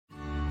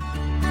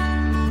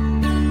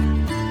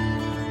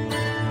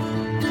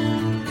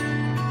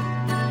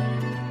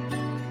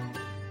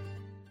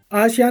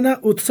आशियाना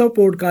उत्सव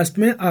पॉडकास्ट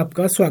में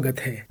आपका स्वागत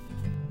है।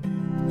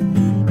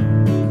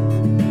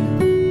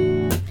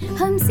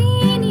 हम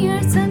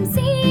सीनियर्स हम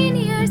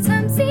सीनियर्स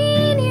हम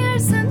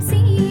सीनियर्स हम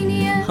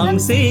सीनियर्स हम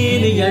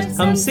सीनियर्स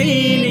हम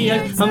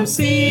सीनियर्स हम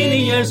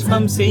सीनियर्स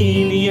हम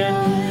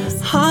सीनियर्स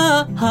हा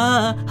हा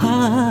हा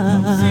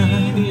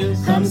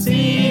हम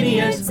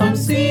सीनियर्स हम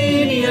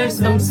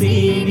सीनियर्स हम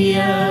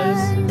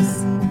सीनियर्स।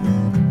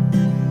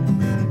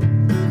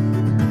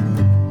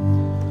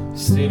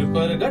 सिर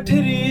पर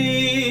गठरी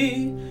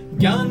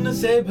ज्ञान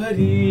से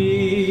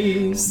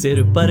भरी,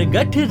 सिर पर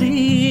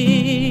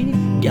गठरी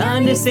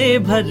ज्ञान से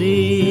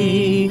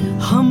भरी,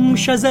 हम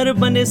शजर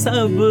बने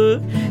सब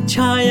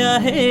छाया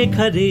है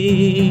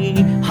खरी,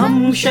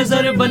 हम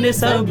शजर बने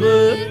सब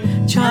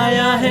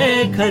छाया है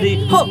खरी।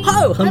 हो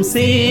हम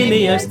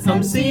सीनियर्स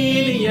हम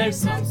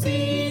सीनियर्स हम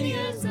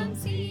सीनियर्स हम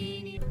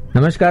सीनियर्स।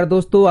 नमस्कार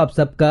दोस्तों, आप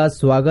सबका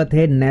स्वागत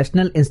है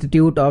national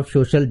institute of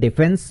social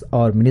defence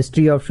और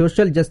ministry of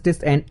social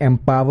justice and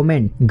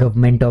empowerment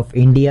government of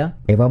India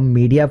एवं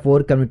मीडिया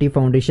फॉर कम्युनिटी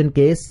फाउंडेशन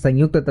के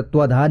संयुक्त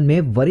तत्वाधान में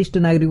वरिष्ठ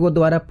नागरिकों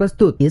द्वारा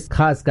प्रस्तुत इस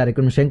खास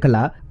कार्यक्रम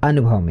श्रृंखला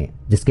अनुभव में,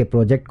 जिसके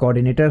प्रोजेक्ट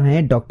कोऑर्डिनेटर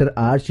हैं डॉक्टर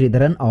आर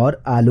श्रीधरन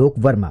और आलोक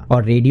वर्मा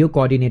और रेडियो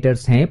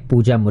कोऑर्डिनेटर्स हैं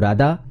पूजा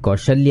मुरादा,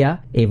 कौशल्या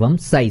एवं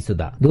साई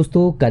सुधा।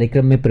 दोस्तों,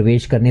 कार्यक्रम में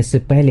प्रवेश करने से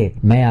पहले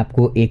मैं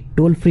आपको एक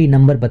टोल फ्री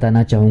नंबर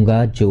बताना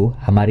चाहूंगा जो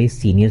हमारे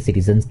सीनियर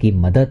सिटीजन्स की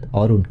मदद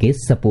और उनके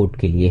सपोर्ट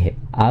के लिए है।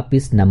 आप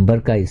इस नंबर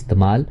का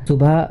इस्तेमाल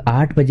सुबह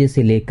 8 बजे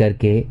से लेकर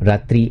के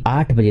रात्रि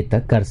 8 बजे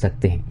तक कर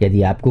सकते हैं।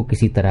 यदि आपको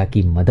किसी तरह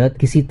की मदद,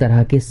 किसी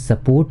तरह के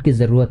सपोर्ट की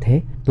जरूरत है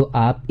तो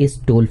आप इस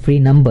टोल फ्री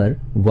नंबर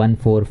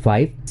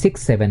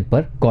 14567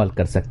 पर कॉल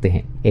कर सकते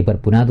हैं। एक बार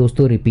पुनः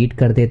दोस्तों रिपीट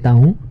कर देता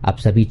हूं, आप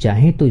सभी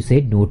चाहें तो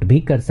इसे नोट भी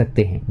कर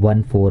सकते हैं।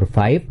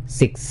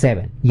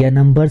 14567 यह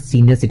नंबर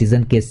सीनियर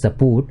सिटीजन के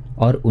सपोर्ट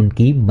और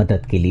उनकी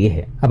मदद के लिए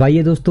है। अब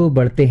आइए दोस्तों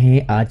बढ़ते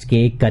हैं आज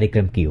के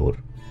कार्यक्रम की ओर।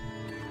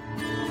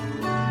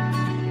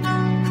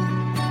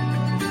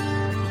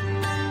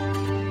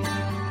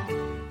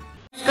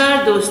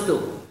 नमस्कार दोस्तों,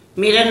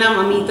 मेरा नाम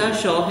अमिता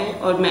शॉ है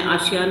और मैं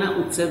आशियाना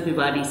उत्सव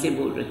भिवाड़ी से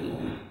बोल रही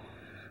हूँ।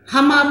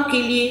 हम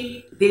आपके लिए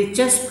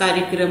दिलचस्प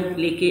कार्यक्रम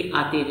लेके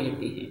आते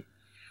रहते हैं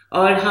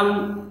और हम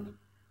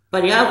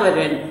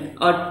पर्यावरण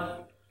और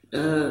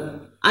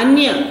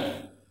अन्य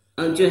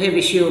जो है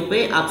विषयों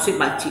पे आपसे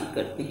बातचीत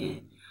करते हैं।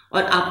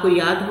 और आपको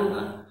याद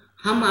होगा,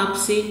 हम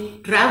आपसे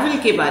ट्रैवल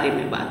के बारे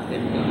में बात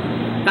करते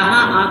हैं।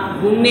 कहाँ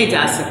आप घूमने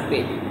जा सकते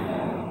हैं,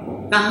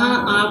 कहाँ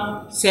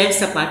आप सैर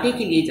सपाटे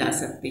के लिए जा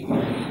सकते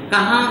हैं,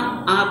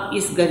 कहाँ आप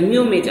इस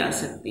गर्मियों में जा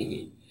सकते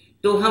हैं।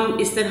 तो हम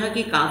इस तरह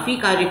के काफ़ी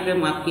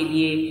कार्यक्रम आपके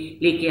लिए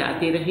लेके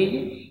आते रहे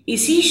हैं।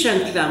 इसी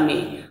श्रृंखला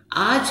में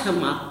आज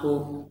हम आपको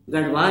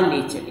गढ़वाल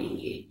ले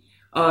चलेंगे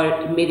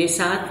और मेरे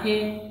साथ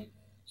हैं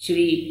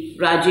श्री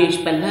राजेश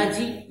पल्ला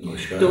जी।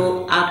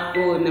 तो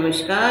आपको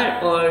नमस्कार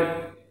और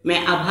मैं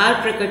आभार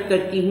प्रकट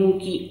करती हूँ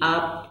कि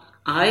आप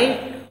आए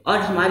और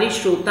हमारे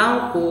श्रोताओं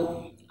को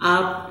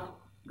आप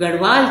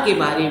गढ़वाल के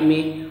बारे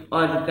में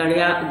और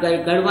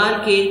गढ़वाल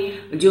के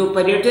जो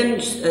पर्यटन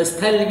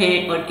स्थल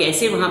हैं और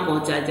कैसे वहाँ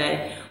पहुँचा जाए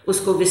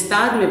उसको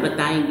विस्तार में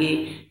बताएंगे।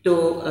 तो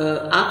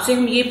आपसे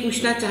हम ये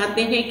पूछना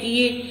चाहते हैं कि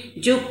ये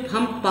जो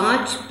हम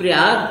 5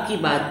 प्रयाग की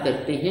बात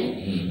करते हैं,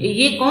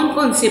 ये कौन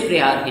कौन से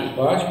प्रयाग हैं?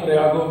 5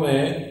 प्रयागों में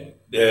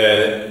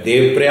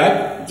देव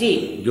प्रयाग जी,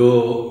 जो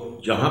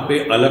जहाँ पे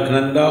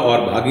अलकनंदा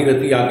और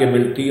भागीरथी आके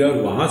मिलती है और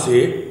वहाँ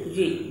से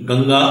जी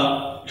गंगा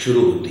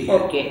शुरू होती है।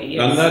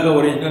 गंगा का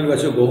ओरिजिनल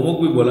वैसे गोमुख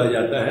भी बोला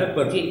जाता है,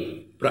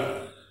 पर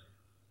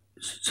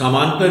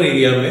समांतर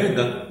एरिया में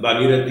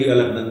भागीरथी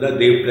अलकनंदा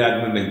देवप्रयाग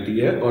में मिलती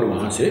है और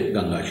वहां से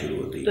गंगा शुरू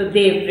होती है। तो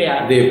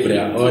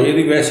देवप्रयाग। और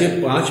यदि वैसे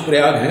 5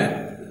 प्रयाग हैं,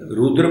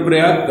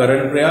 रुद्रप्रयाग,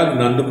 कर्णप्रयाग,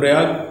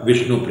 नंदप्रयाग,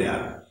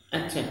 विष्णुप्रयाग।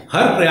 अच्छा।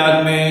 हर प्रयाग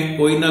में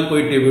कोई ना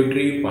कोई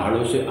ट्रिब्यूटरी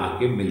पहाड़ों से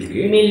आके मिल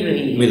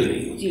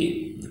रही जी।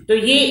 तो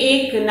ये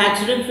एक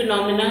नेचुरल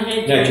फिनोमेना है।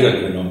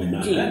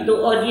 तो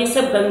और ये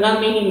सब गंगा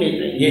में ही मिल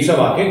रही है। ये सब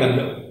आके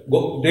गंगा,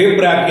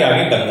 देवप्रयाग के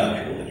आगे गंगा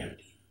शुरू हो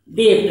जाती है।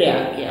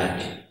 देवप्रयाग के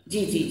आगे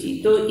जी जी जी।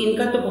 तो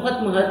इनका तो बहुत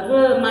महत्व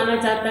माना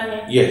जाता है।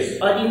 यस।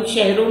 और इन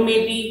शहरों में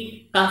भी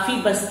काफी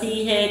बस्ती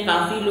है,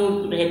 काफी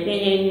लोग रहते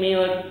हैं इनमें।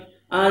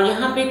 और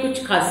यहाँ पे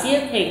कुछ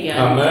खासियत है क्या?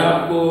 हाँ, मैं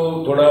आपको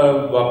थोड़ा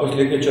वापस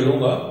लेके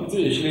चलूंगा।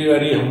 पिछली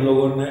बारी हम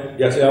लोगों ने,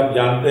 जैसे आप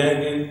जानते हैं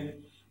कि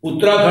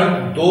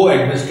उत्तराखंड 2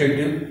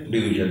 एडमिनिस्ट्रेटिव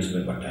डिविजन्स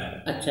में बटा है।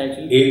 अच्छा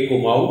जी। एक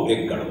कुमाऊं,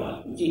 एक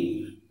गढ़वाल जी।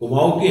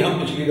 कुमाऊं की हम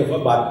पिछली दफा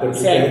बात कर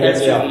चुके हैं,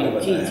 जैसे आपने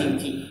बताया।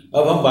 जी।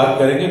 अब हम बात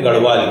करेंगे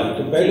गढ़वाल की।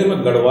 तो पहले मैं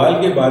गढ़वाल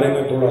के बारे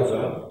में थोड़ा सा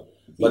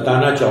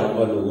बताना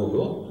चाहूंगा लोगों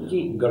को।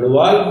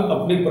 गढ़वाल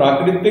अपनी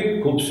प्राकृतिक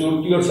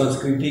खूबसूरती और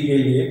संस्कृति के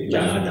लिए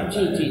जाना जाता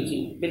है। जी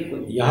बिल्कुल।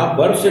 यहाँ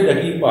बर्फ से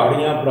ढकी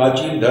पहाड़ियां,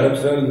 प्राचीन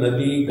धर्मस्थल,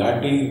 नदी,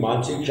 घाटी,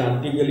 मानसिक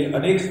शांति के लिए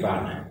अनेक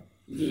स्थान हैं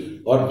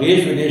और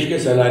देश विदेश के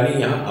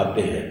सैलानी यहाँ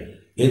आते हैं।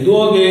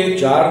 हिंदुओं के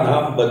 4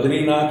 धाम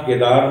बद्रीनाथ,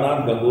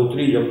 केदारनाथ,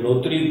 गंगोत्री,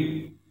 यमुनोत्री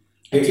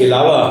के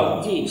अलावा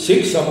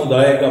सिख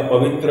समुदाय का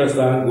पवित्र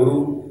स्थान गुरु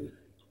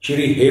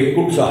श्री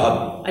हेमकुंड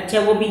साहब, अच्छा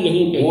वो भी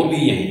यहीं पे, वो भी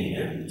यहीं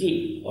है जी।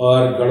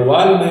 और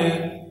गढ़वाल में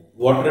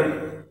water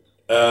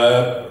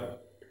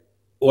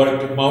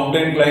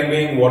mountain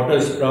climbing, water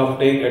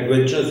crafting,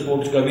 adventure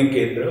sports का भी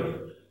केंद्र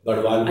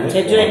गढ़वाल में। अच्छा,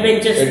 जो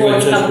एडवेंचर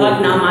स्पोर्ट्स का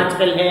बहुत नाम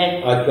आजकल है,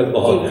 आजकल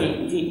बहुत जी,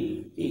 है। जी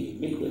जी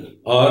बिल्कुल।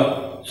 और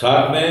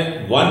साथ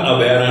में वन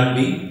अभयारण्य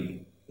भी,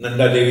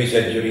 नंदा देवी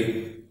सेंचुरी।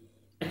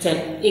 अच्छा,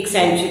 एक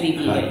सेंचुरी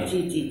भी हाँ। है,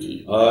 जी जी जी।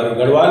 और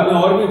गढ़वाल में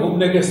और भी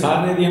घूमने के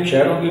स्थान है। यदि हम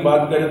शहरों की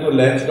बात करें तो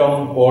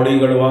लैंसडाउन, पौड़ी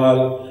गढ़वाल,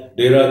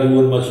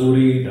 देहरादून,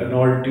 मसूरी,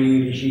 धनौल्टी,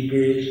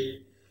 ऋषिकेश,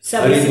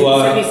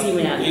 हरिद्वार,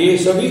 ये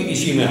सभी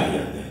इसी में आ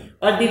जाते हैं।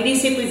 और दिल्ली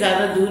से कोई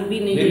ज्यादा दूर भी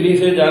नहीं, दिल्ली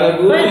से ज्यादा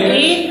दूर नहीं है।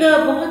 एक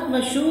बहुत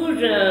मशहूर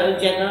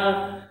जगह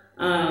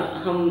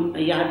हम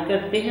याद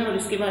करते हैं और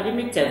इसके बारे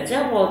में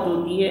चर्चा बहुत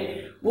होती है,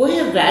 वो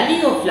है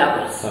valley of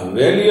flowers.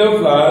 Valley of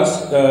flowers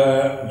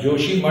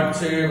Joshimath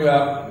से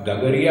आप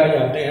गगरिया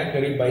जाते हैं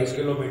करीब 22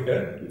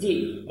 किलोमीटर जी।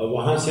 और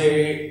वहां से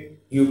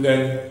यू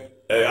कैन,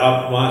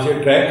 आप वहां से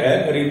ट्रैक है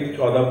करीब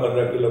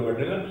 14-15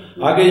 किलोमीटर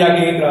का। आगे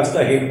जाके एक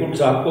रास्ता हेमकुंड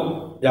साहब को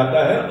जाता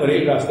है और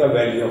एक रास्ता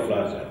वैली ऑफ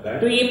फ्लावर्स जाता है।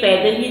 तो ये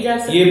पैदल ही जा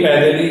सकते ये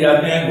पैदल ही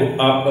जाते हैं,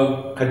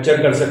 आप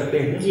खच्चर कर सकते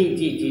हैं। जी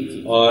जी जी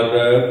जी।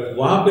 और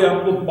वहां पे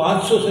आपको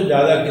 500 से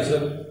ज्यादा किस्म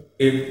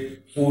के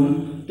फूल,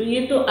 तो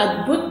ये तो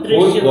अद्भुत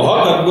दृश्य,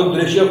 बहुत अद्भुत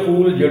दृश्य,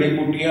 फूल, जड़ी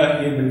बूटियां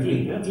ये मिलती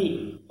हैं जी।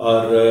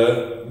 और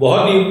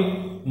बहुत ही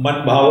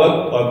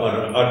मनभावक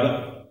और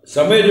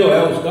समय जो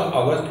है उसका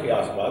अगस्त के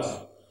आसपास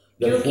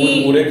जब फूल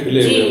पूरे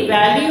खिले हुए।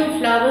 वैली ऑफ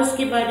फ्लावर्स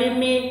के बारे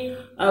में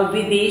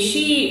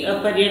विदेशी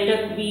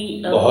पर्यटक भी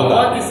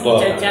बहुत इसकी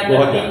चर्चा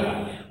करते हैं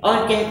और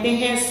कहते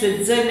हैं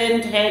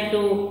स्विट्जरलैंड है तो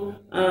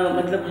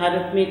मतलब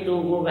भारत में तो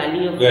वो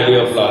वैली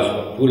ऑफ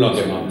फ्लावर्स फूलों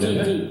के मामले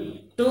में। जी,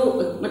 तो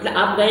मतलब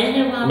आप गए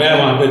हैं वहाँ? मैं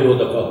वहाँ पे 2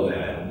 दफा हुआ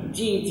है।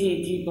 जी जी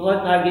जी,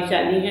 बहुत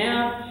भाग्यशाली हैं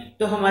आप।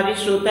 तो हमारे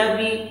श्रोता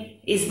भी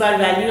इस बार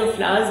वैली ऑफ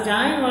फ्लावर्स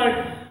जाएं और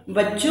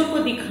बच्चों को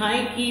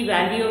दिखाएं कि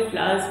वैली ऑफ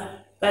फ्लावर्स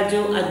का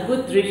जो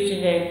अद्भुत दृश्य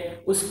है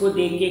उसको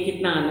देख के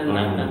कितना आनंद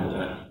आता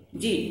होगा।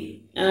 जी।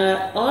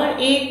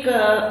 और एक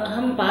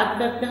हम बात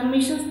करते हैं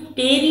हमेशा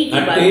टेरी की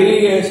बात। टेरी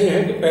ऐसे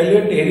है कि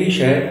पहले टेरी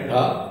शहर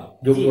था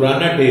जो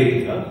पुराना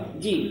टेरी था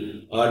जी,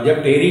 और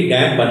जब टेरी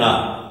डैम बना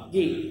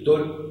जी तो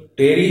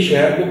टेरी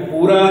शहर को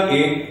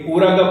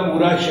पूरा का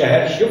पूरा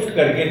शहर शिफ्ट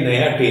करके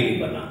नया टेरी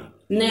बना।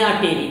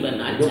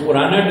 जो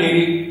पुराना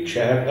टेरी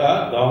शहर था,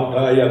 गांव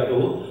था या तो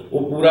वो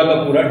पूरा का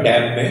पूरा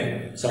डैम में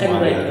समा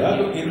गया था।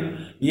 तो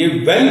ये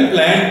वेल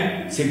प्लान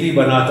सिटी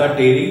बना था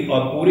टेरी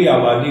और पूरी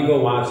आबादी को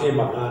वहां से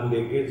मकान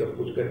देके सब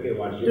कुछ करके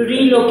वहां से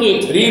रिलोकेट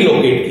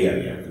किया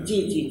गया था।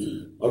 जी जी जी।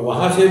 और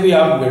वहां से भी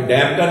आप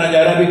डैम का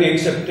नजारा भी देख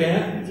सकते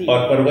हैं और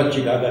पर्वत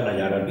शिखा का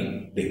नजारा भी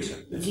देख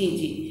सकते हैं। जी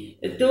जी।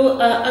 तो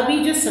अभी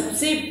जो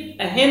सबसे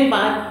अहम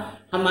बात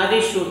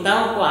हमारे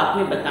श्रोताओं को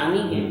आपने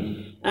बतानी है,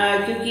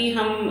 क्योंकि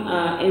हम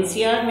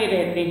एनसीआर में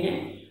रहते हैं,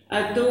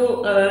 तो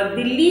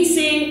दिल्ली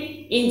से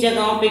इन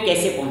जगहों पे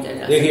कैसे पहुंचा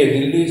जाता है? देखिए,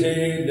 दिल्ली से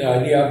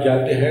यदि आप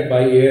जाते हैं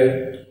बाई एयर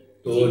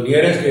तो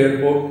नियरेस्ट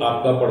एयरपोर्ट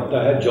आपका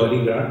पड़ता है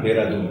जॉलीग्रांट,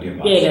 देहरादून के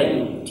पास।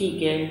 देहरादून,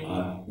 ठीक है।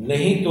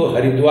 नहीं तो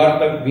हरिद्वार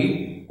तक भी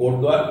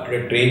कोटद्वार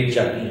ट्रेन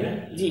जाती है।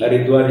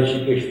 हरिद्वार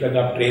ऋषिकेश तक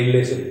आप ट्रेन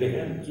ले सकते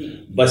हैं।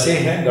 बसें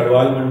हैं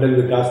गढ़वाल मंडल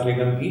विकास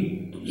निगम की,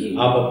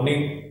 आप अपनी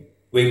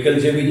व्हीकल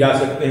से भी जा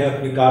सकते हैं,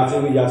 अपनी कार से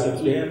भी जा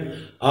सकते हैं।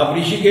 आप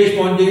ऋषिकेश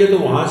पहुंच जाइए तो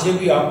वहां से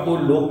भी आपको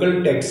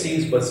लोकल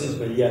टैक्सीज, बसेस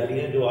मिल जाती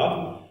हैं जो आप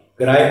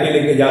किराए पे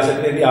लेके जा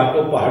सकते हैं। कि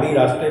आपको पहाड़ी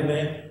रास्ते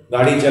में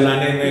गाड़ी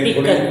चलाने में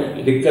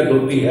थोड़ी दिक्कत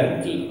होती है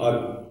और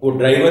वो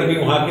ड्राइवर भी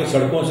वहाँ के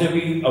सड़कों से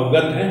भी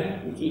अवगत हैं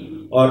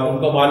और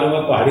उनको मालूम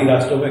है पहाड़ी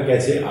रास्तों में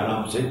कैसे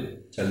आराम से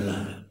चलना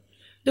है।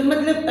 तो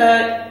मतलब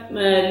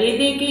ले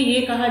दे के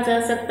ये कहा जा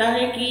सकता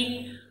है कि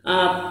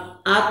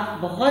आप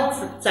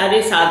बहुत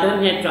सारे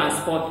साधन हैं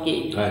ट्रांसपोर्ट के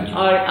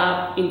और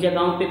आप इन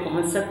जगहों पे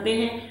पहुंच सकते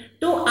हैं।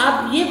 तो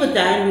आप ये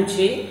बताएं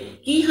मुझे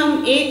कि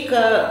हम एक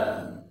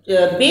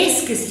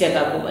बेस किस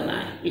जगह को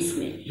बनाएं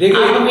इसमें? देखिए,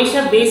 आप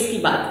हमेशा बेस की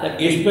बात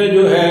करते हैं। इसमें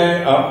जो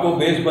है आपको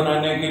बेस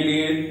बनाने के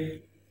लिए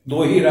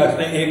 2 ही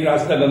रास्ते, एक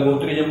रास्ता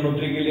गंगोत्री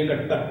यमुनोत्री के लिए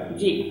कटता है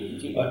जी,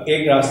 और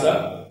एक रास्ता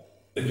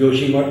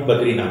जोशीमठ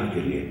बद्रीनाथ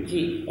के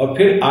लिए और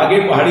फिर आगे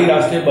पहाड़ी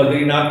रास्ते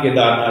बद्रीनाथ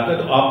केदारनाथ है।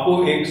 तो आपको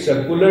एक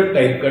सर्कुलर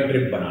टाइप का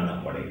ट्रिप बनाना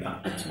पड़ेगा।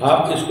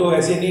 आप इसको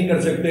ऐसे नहीं कर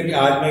सकते कि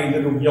आज मैं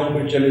इधर रुक जाऊं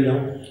फिर चले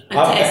जाऊं।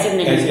 आप ऐसे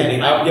नहीं।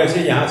 आप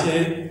जैसे यहाँ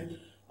से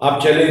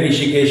आप चले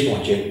ऋषिकेश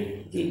पहुंचे,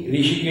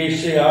 ऋषिकेश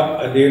से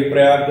आप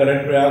देवप्रयाग,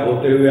 कर्णप्रयाग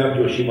होते हुए आप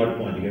जोशीमठ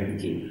पहुंच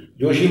गए।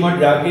 जोशीमठ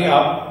जाके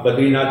आप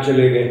बद्रीनाथ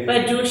चले गए।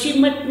 पर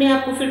जोशीमठ में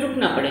आपको फिर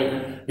रुकना पड़ेगा।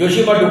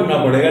 जोशीमठ रुकना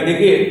पड़ेगा।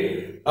 देखिए,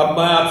 अब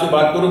मैं आपसे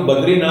बात करूं,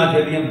 बद्रीनाथ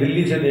यदि हम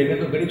दिल्ली से देखें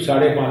तो करीब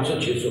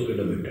 550-600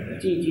 किलोमीटर है।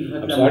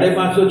 मतलब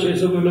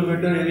 550-600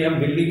 किलोमीटर यदि हम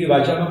दिल्ली की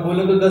भाषा में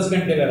बोले तो 10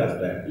 घंटे का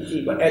रास्ता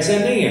है। पर ऐसा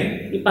नहीं है,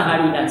 ये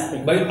पहाड़ी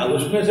रास्ते भाई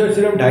उसमें से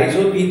सिर्फ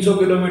 250-300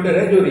 किलोमीटर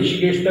है जो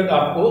ऋषिकेश तक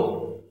आपको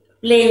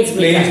प्लेन्स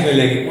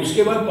मिलेंगे।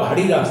 उसके बाद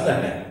पहाड़ी रास्ता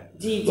है।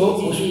 तो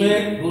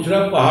उसमें दूसरा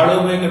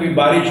पहाड़ों में कभी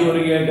बारिश हो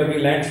रही है,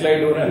 कभी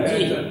लैंडस्लाइड हो रहा है,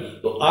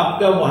 तो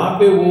आपका वहां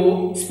पे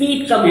वो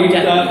स्पीड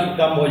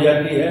कम हो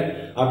जाती है।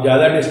 आप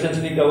ज्यादा डिस्टेंस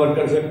नहीं कवर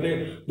कर सकते।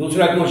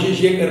 दूसरा,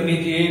 कोशिश ये करनी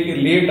चाहिए कि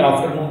लेट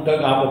आफ्टरनून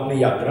तक आप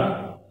अपनी यात्रा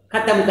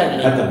खत्म कर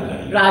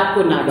रात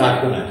को ना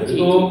चले।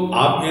 तो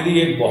आप यदि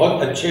एक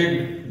बहुत अच्छे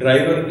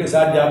ड्राइवर के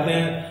साथ जाते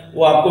हैं,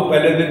 वो आपको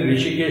पहले दिन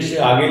ऋषिकेश से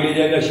आगे ले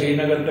जाएगा,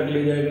 श्रीनगर तक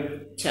ले जाएगा,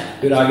 अच्छा,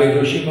 फिर आगे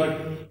जोशीमठ,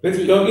 फिर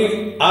क्योंकि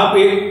आप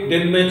एक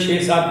दिन में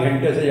 6-7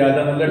 घंटे से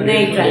ज्यादा मतलब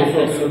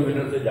 200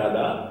 किलोमीटर से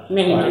ज्यादा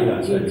पहाड़ी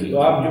रास्ता, तो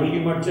आप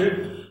जोशीमठ से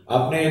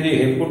आपने यदि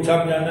हेमकुंड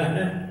साहब जाना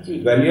है,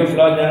 वैली ऑफ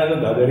फ्लावर जाना है तो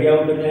घाघरिया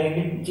उतर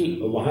जाएंगे,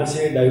 तो वहां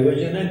से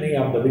डाइवर्जन है, नहीं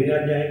आप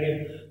बद्रीनाथ जाएंगे,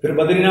 फिर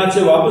बद्रीनाथ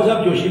से वापस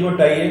आप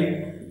जोशीमठ आइए,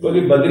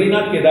 क्योंकि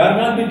बद्रीनाथ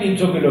केदारनाथ भी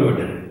 300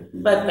 किलोमीटर है।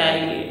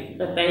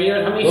 बताइए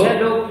और हमेशा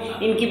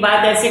लोग इनकी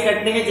बात ऐसे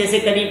करते हैं जैसे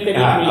करीब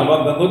अब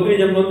गंगोत्री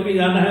जमुनोत्री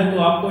जाना है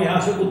तो आपको यहाँ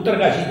से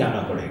उत्तरकाशी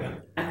जाना पड़ेगा।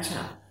 अच्छा,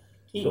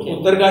 तो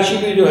उत्तरकाशी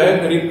भी जो है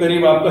करीब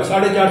करीब आपका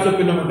 450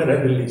 किलोमीटर है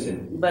दिल्ली से।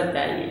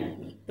 बताइए,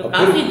 तो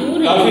काफी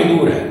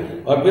दूर है।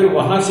 और फिर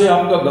वहां से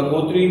आपका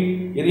गंगोत्री,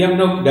 यदि हम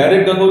लोग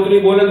डायरेक्ट गंगोत्री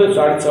बोले तो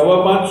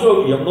 550,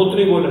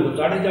 यमुनोत्री बोले तो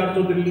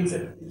 450 दिल्ली से।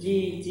 जी।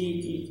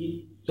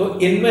 तो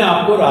इनमें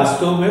आपको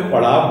रास्तों में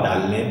पड़ाव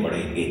डालने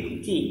पड़ेंगे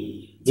जी,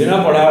 बिना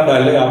पड़ाव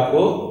डाले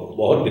आपको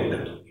बहुत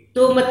दिक्कत होगी।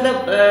 तो मतलब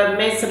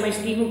मैं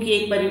समझती हूँ कि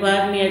एक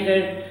परिवार में अगर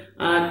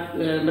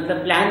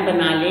मतलब प्लान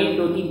बना ले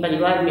 2-3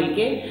 परिवार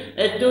मिलके,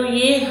 तो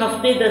ये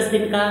हफ्ते 10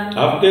 दिन का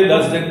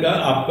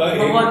आपका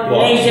एक बहुत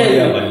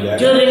बढ़िया बन जाएगा,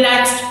 जो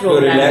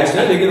रिलैक्स्ड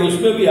है। लेकिन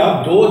उसमें भी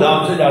आप 2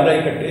 धाम से ज्यादा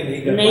इकट्ठे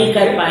नहीं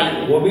कर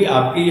पाएंगे। वो भी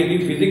आपकी यदि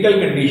फिजिकल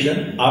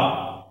कंडीशन, आप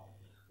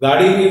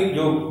गाड़ी की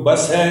जो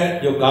बस है,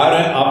 जो कार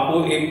है,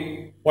 आपको एक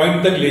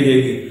पॉइंट तक ले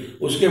जाएगी,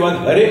 उसके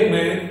बाद हर एक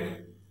में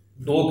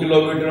 2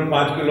 किलोमीटर,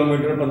 5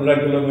 किलोमीटर, 15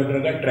 किलोमीटर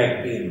का ट्रैक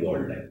भी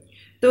इन्वॉल्व है।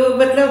 तो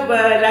मतलब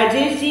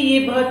राजेश जी, ये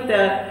बहुत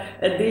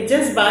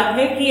दिलचस्प बात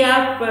है कि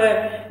आप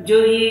जो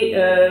ये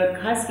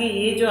खास की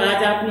ये जो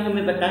आज आपने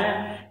हमें बताया,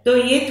 तो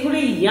ये थोड़े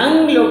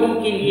यंग लोगों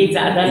के लिए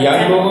ज्यादा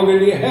लोगों के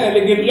लिए है,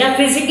 लेकिन या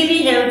फिजिकली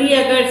हेल्दी,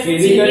 अगर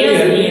फिजिकली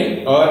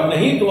हेल्दी और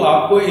नहीं तो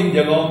आपको इन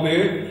जगहों पे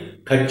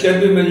खच्चर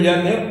भी मिल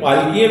जाते हैं,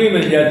 पालकियां भी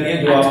मिल जाती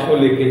हैं जो आपको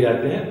लेके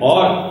जाते हैं,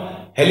 और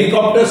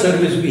हेलीकॉप्टर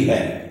सर्विस भी है।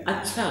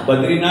 अच्छा,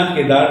 बद्रीनाथ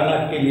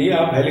केदारनाथ के लिए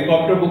आप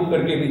हेलीकॉप्टर बुक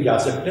करके भी जा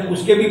सकते हैं,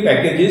 उसके भी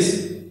पैकेजेस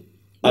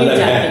अलग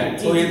है।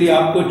 तो यदि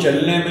आपको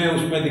चलने में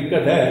उसमें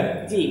दिक्कत है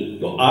जी,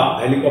 तो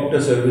आप हेलीकॉप्टर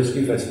सर्विस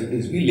की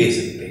फैसिलिटीज भी ले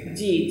सकते हैं।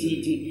 जी।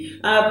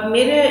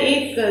 मेरे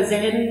एक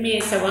जहन में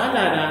सवाल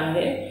आ रहा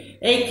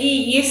है कि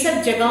ये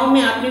सब जगहों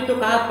में आपने तो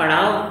कहा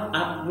पड़ाव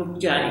आप रुक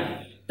जाए,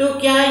 तो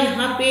क्या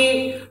यहाँ पे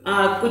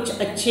कुछ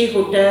अच्छे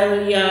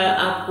होटल या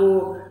आपको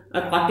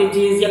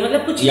कॉटेजेस या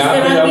मतलब कुछ इस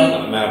तरह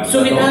की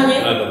सुविधा है?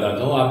 मैं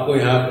बताता हूँ आपको,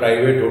 यहाँ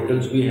प्राइवेट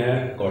होटल्स भी हैं,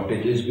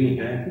 कॉटेजेस भी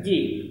हैं जी,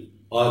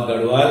 और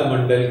गढ़वाल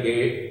मंडल के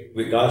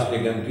विकास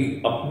निगम की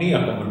अपनी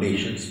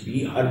अकोमोडेशंस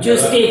भी हर जो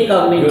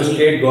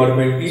स्टेट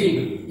गवर्नमेंट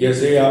की,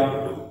 जैसे आप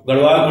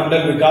गढ़वाल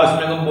मंडल विकास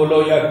निगम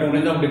बोलो या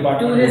टूरिज्म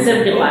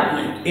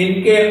डिपार्टमेंट,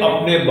 इनके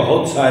अपने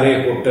बहुत सारे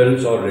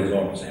होटल्स और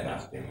रिजॉर्ट्स हैं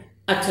रास्ते में।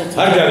 अच्छा,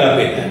 हर जगह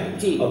पे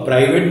हैं, और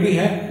प्राइवेट भी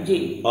है जी,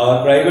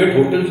 और प्राइवेट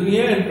होटल्स भी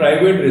हैं, एंड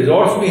प्राइवेट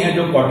रिजॉर्ट्स भी हैं,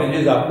 जो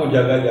कॉटेजेस आपको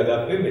जगह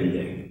जगह पे मिल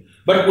जाएंगे।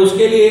 बट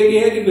उसके लिए एक ये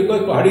है कि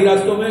बिकॉज पहाड़ी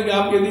रास्तों में कि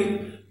आप यदि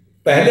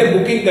पहले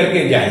बुकिंग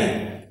करके जाएं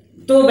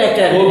तो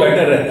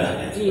बेटर रहता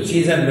है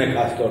सीजन में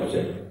खास तौर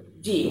से।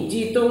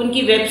 जी, तो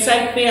उनकी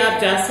वेबसाइट पे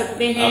आप जा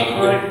सकते हैं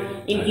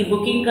और इनकी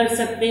बुकिंग कर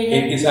सकते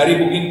हैं, इनकी सारी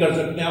बुकिंग कर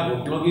सकते हैं आप,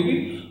 होटलों की भी,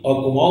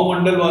 और कुमाऊं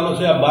मंडल वालों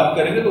से आप बात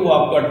करेंगे तो वो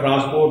आपका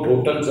ट्रांसपोर्ट,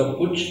 होटल सब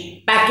कुछ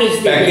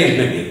पैकेज में दे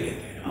देते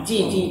हैं।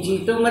 जी,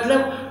 तो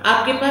मतलब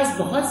आपके पास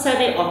बहुत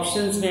सारे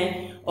ऑप्शंस हैं,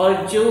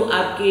 और जो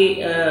आपके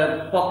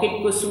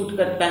पॉकेट को सूट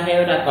करता है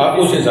और आप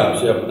उस हिसाब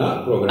से अपना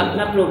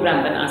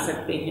प्रोग्राम बना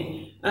सकते हैं।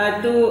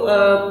 तो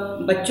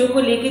बच्चों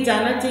को लेके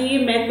जाना चाहिए।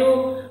 मैं तो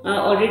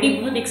ऑलरेडी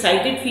बहुत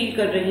एक्साइटेड फील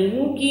कर रही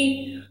हूँ कि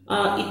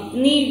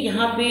इतनी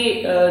यहाँ पे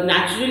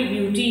नेचुरल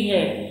ब्यूटी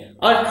है,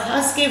 और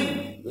खास के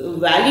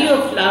वैली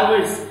ऑफ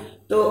फ्लावर्स,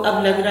 तो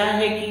अब लग रहा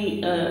है कि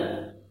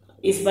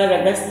इस बार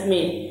अगस्त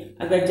में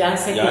अगर जा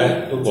सके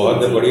तो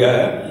बहुत बढ़िया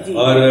है।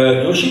 और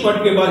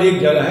जोशीमठ के बाद एक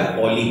जगह है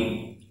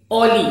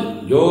ओली,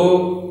 जो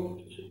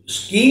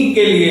स्कीइंग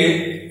के लिए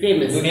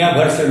फेमस, दुनिया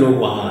भर से लोग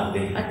वहां आते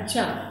हैं।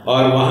 अच्छा,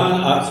 और वहां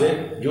आपसे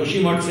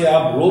जोशीमठ से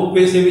आप रोप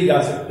वे से भी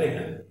जा सकते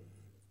हैं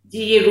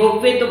जी। ये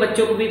रोप वे तो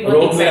बच्चों को भी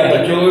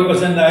बहुत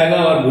पसंद आएगा,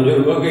 और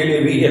बुजुर्गों के लिए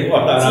भी ये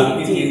बहुत आराम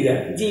की चीज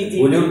है।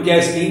 जी, बुजुर्ग क्या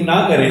स्कीइंग ना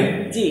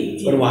करें जी,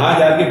 पर वहां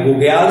जाके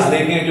बुग्याल्स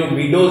देखें, जो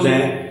मीडोज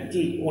हैं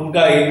जी,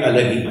 उनका एक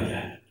अलग ही मजा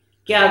है।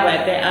 क्या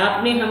बात है,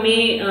 आपने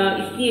हमें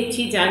इतनी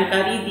अच्छी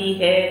जानकारी दी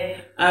है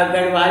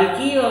गढ़वाल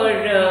की, और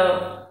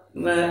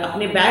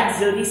अपने बैग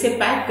जल्दी से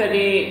पैक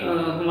करें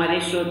हमारे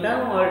श्रोता,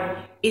 और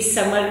इस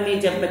समर में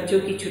जब बच्चों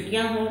की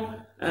छुट्टियां हों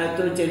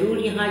तो जरूर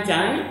यहाँ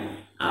जाएं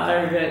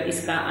और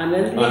इसका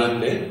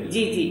आनंद लें।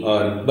 जी।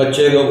 और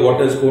बच्चे लोग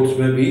वाटर स्पोर्ट्स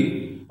में भी,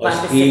 और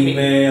स्कीइंग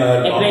में,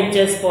 और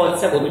एडवेंचर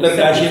स्पोर्ट्स,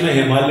 उत्तरकाशी में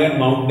हिमालयन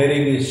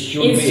माउंटेनियरिंग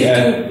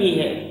इंस्टीट्यूट भी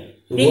है,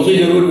 तो वो भी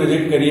जरूर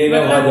विजिट करिएगा,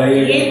 वहाँ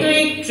जाइएगा। ये तो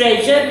एक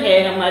ट्रेजर है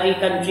हमारी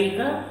कंट्री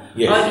का,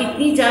 और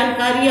इतनी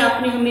जानकारी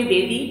आपने हमें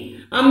दे दी।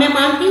 मैं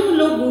मानती हूँ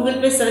लोग गूगल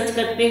पे सर्च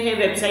करते हैं,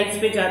 वेबसाइट्स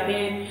पे जाते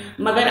हैं,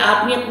 मगर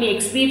आपने अपने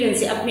एक्सपीरियंस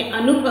से, अपने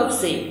अनुभव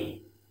से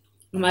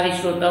हमारे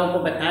श्रोताओं को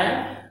बताया,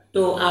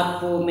 तो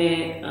आपको मैं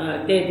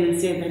तहे दिल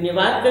से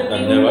धन्यवाद करती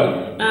हूँ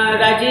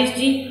राजेश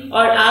जी।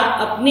 और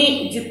आप अपनी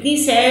जितनी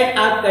सैर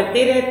आप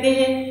करते रहते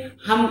हैं,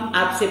 हम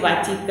आपसे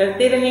बातचीत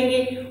करते रहेंगे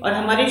और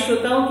हमारे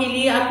श्रोताओं के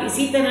लिए आप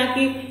इसी तरह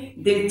की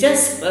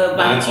दिलचस्प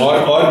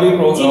बातचीत और भी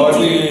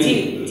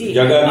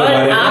जगह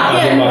और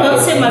आपके अनुभव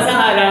से मजा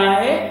आ रहा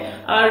है।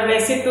 और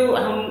वैसे तो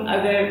हम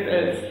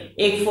अगर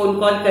एक फोन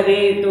कॉल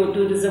करें तो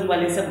टूरिज्म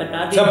वाले सब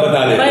बता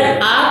देते, पर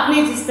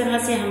आपने जिस तरह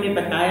से हमें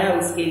बताया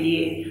उसके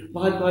लिए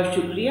बहुत बहुत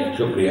शुक्रिया।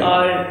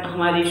 और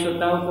हमारे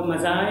श्रोताओं को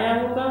मजा आया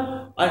होगा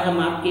और हम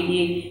आपके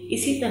लिए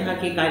इसी तरह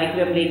के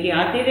कार्यक्रम लेके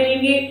आते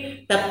रहेंगे।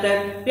 तब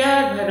तक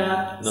प्यार भरा,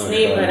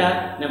 स्नेह भरा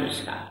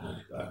नमस्कार।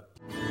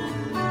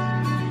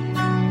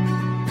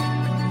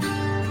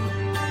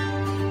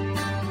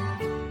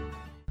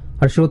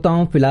 और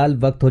श्रोताओं, फिलहाल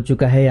वक्त हो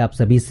चुका है आप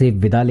सभी से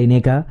विदा लेने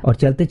का। और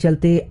चलते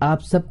चलते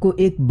आप सबको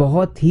एक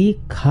बहुत ही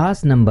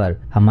खास नंबर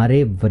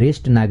हमारे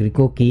वरिष्ठ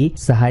नागरिकों की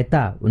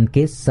सहायता,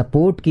 उनके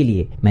सपोर्ट के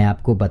लिए मैं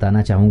आपको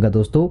बताना चाहूंगा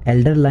दोस्तों।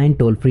 Elder line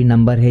toll free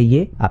number है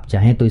ये, आप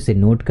चाहें तो इसे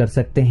नोट कर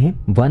सकते हैं,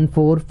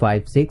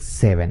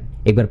 14567।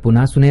 एक बार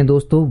पुनः सुने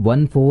दोस्तों,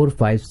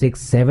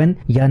 14567।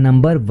 यह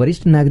नंबर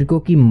वरिष्ठ नागरिकों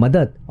की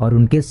मदद और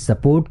उनके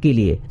सपोर्ट के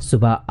लिए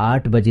सुबह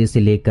 8 बजे से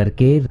लेकर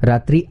के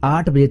रात्रि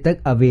 8 बजे तक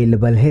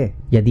अवेलेबल है।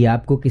 यदि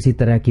आपको किसी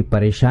तरह की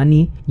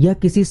परेशानी या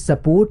किसी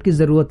सपोर्ट की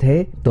जरूरत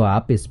है तो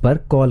आप इस पर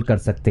कॉल कर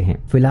सकते हैं।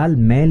 फिलहाल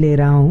मैं ले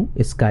रहा हूं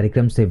इस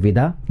कार्यक्रम से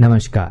विदा।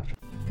 नमस्कार।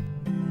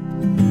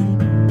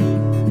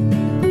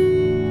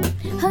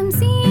 हम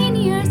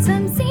सीनियर्स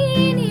हम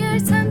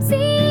सीनियर्स हम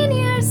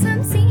सीनियर्स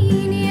हम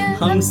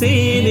सीनियर्स हम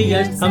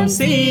सीनियर्स हम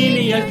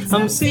सीनियर्स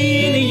हम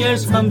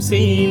सीनियर्स हम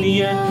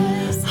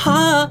सीनियर्स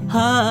हा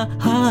हा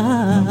हा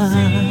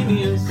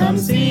हम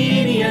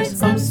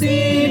सीनियर्स हम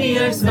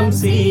सीनियर्स हम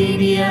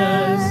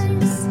सीनियर्स।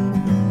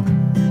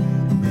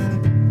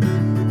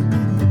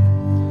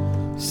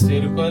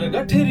 सिर पर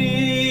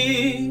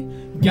गठरी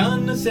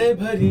ज्ञान से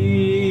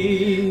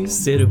भरी,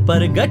 सिर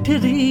पर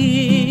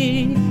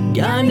गठरी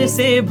ज्ञान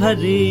से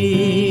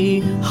भरी,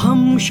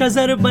 हम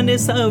शजर बने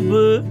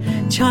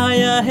सब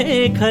छाया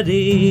है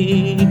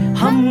खरी,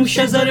 हम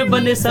शजर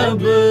बने सब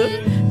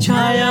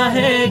छाया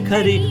है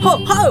खरी। हो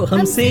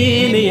हम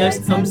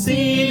सीनियर्स हम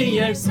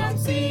सीनियर्स हम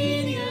सीनियर्स।